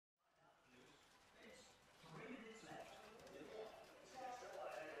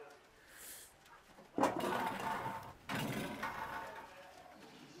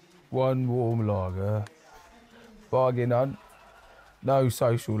one warm lager, bargain hunt, no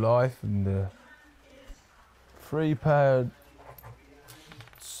social life, and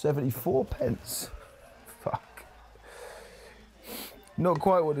 £3.74. Fuck. Not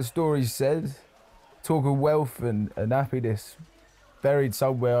quite what the story said. Talk of wealth and happiness buried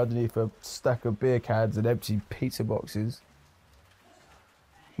somewhere underneath a stack of beer cans and empty pizza boxes.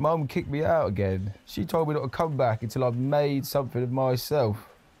 Mum kicked me out again. She told me not to come back until I've made something of myself.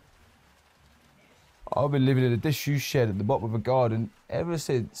 I've been living in a disused shed at the bottom of a garden ever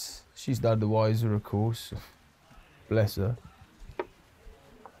since. She's none the wiser, of course. Bless her.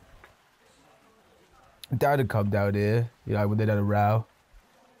 Dad had come down here, you know, when they'd had a row.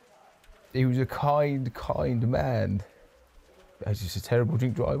 He was a kind, kind man. He's just a terrible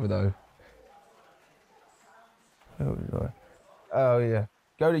drink driver, though. Oh, yeah.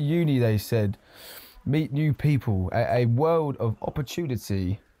 Go to uni, they said. Meet new people. A world of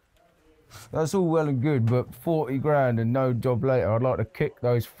opportunity. That's all well and good, but 40 grand and no job later. I'd like to kick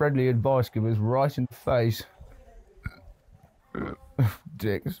those friendly advice givers right in the face.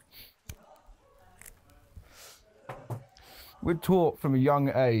 Dicks. We're taught from a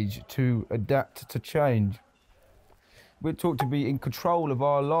young age to adapt to change. We're taught to be in control of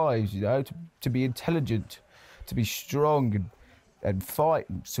our lives, you know, to be intelligent, to be strong and fight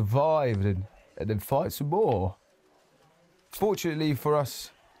and survive and then fight some more. Fortunately for us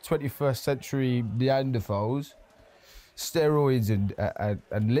 21st century Neanderthals, steroids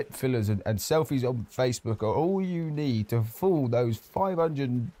and lip fillers and selfies on Facebook are all you need to fool those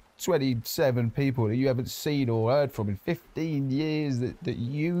 527 people that you haven't seen or heard from in 15 years that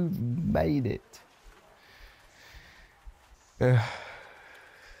you've made it. Who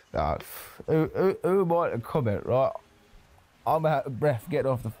am I to comment, right? I'm out of breath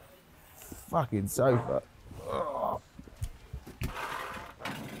getting off the fucking sofa. Oh.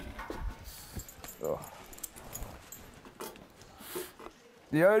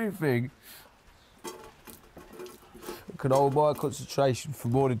 The only thing that can hold my concentration for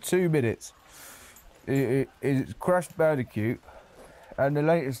more than 2 minutes is Crash Bandicoot and the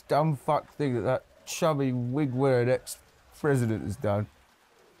latest dumb fuck thing that chubby wig-wearing ex-president has done.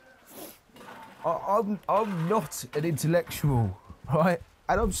 I'm not an intellectual, right?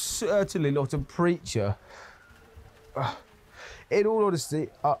 And I'm certainly not a preacher. In all honesty,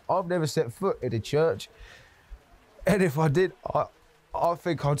 I've never set foot in a church. And if I did, I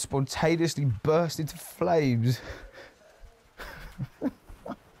think I'd spontaneously burst into flames.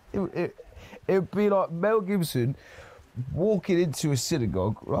 It'd be like Mel Gibson walking into a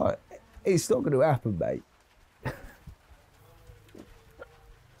synagogue, right? It's not going to happen, mate.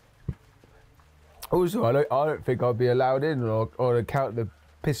 Also, I don't think I'd be allowed in on account of the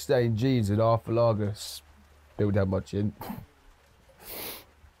piss-stained jeans and half a lager spilled that much in.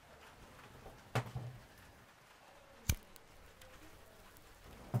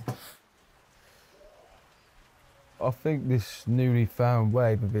 I think this newly found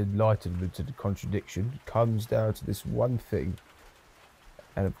wave of enlightenment and contradiction comes down to this one thing.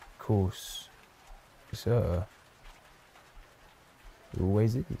 And of course, it's her. It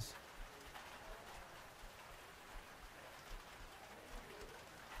always is.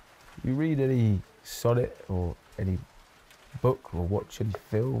 You read any sonnet or any book or watch any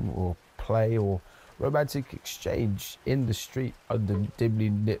film or play or romantic exchange in the street under dimly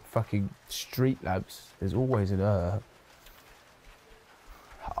lit fucking street lamps, there's always an her.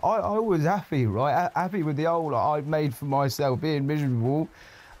 I was happy, right? Happy with the old I've made for myself, being miserable.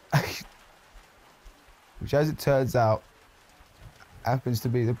 Which, as it turns out, happens to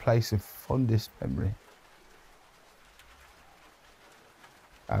be the place of fondest memory.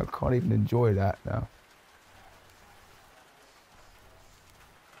 I can't even enjoy that now.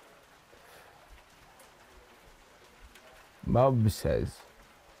 Mum says,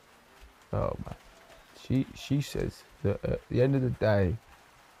 oh man, she says that at the end of the day,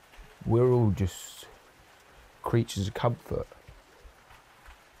 we're all just creatures of comfort.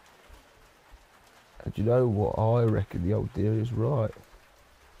 And you know what? I reckon the old dear is right.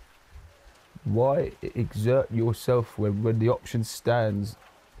 Why exert yourself when the option stands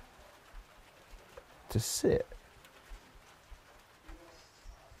to sit?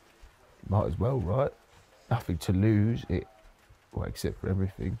 Might as well, right? Nothing to lose, well, except for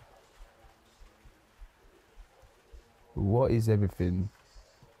everything. What is everything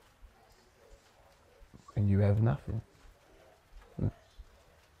when you have nothing?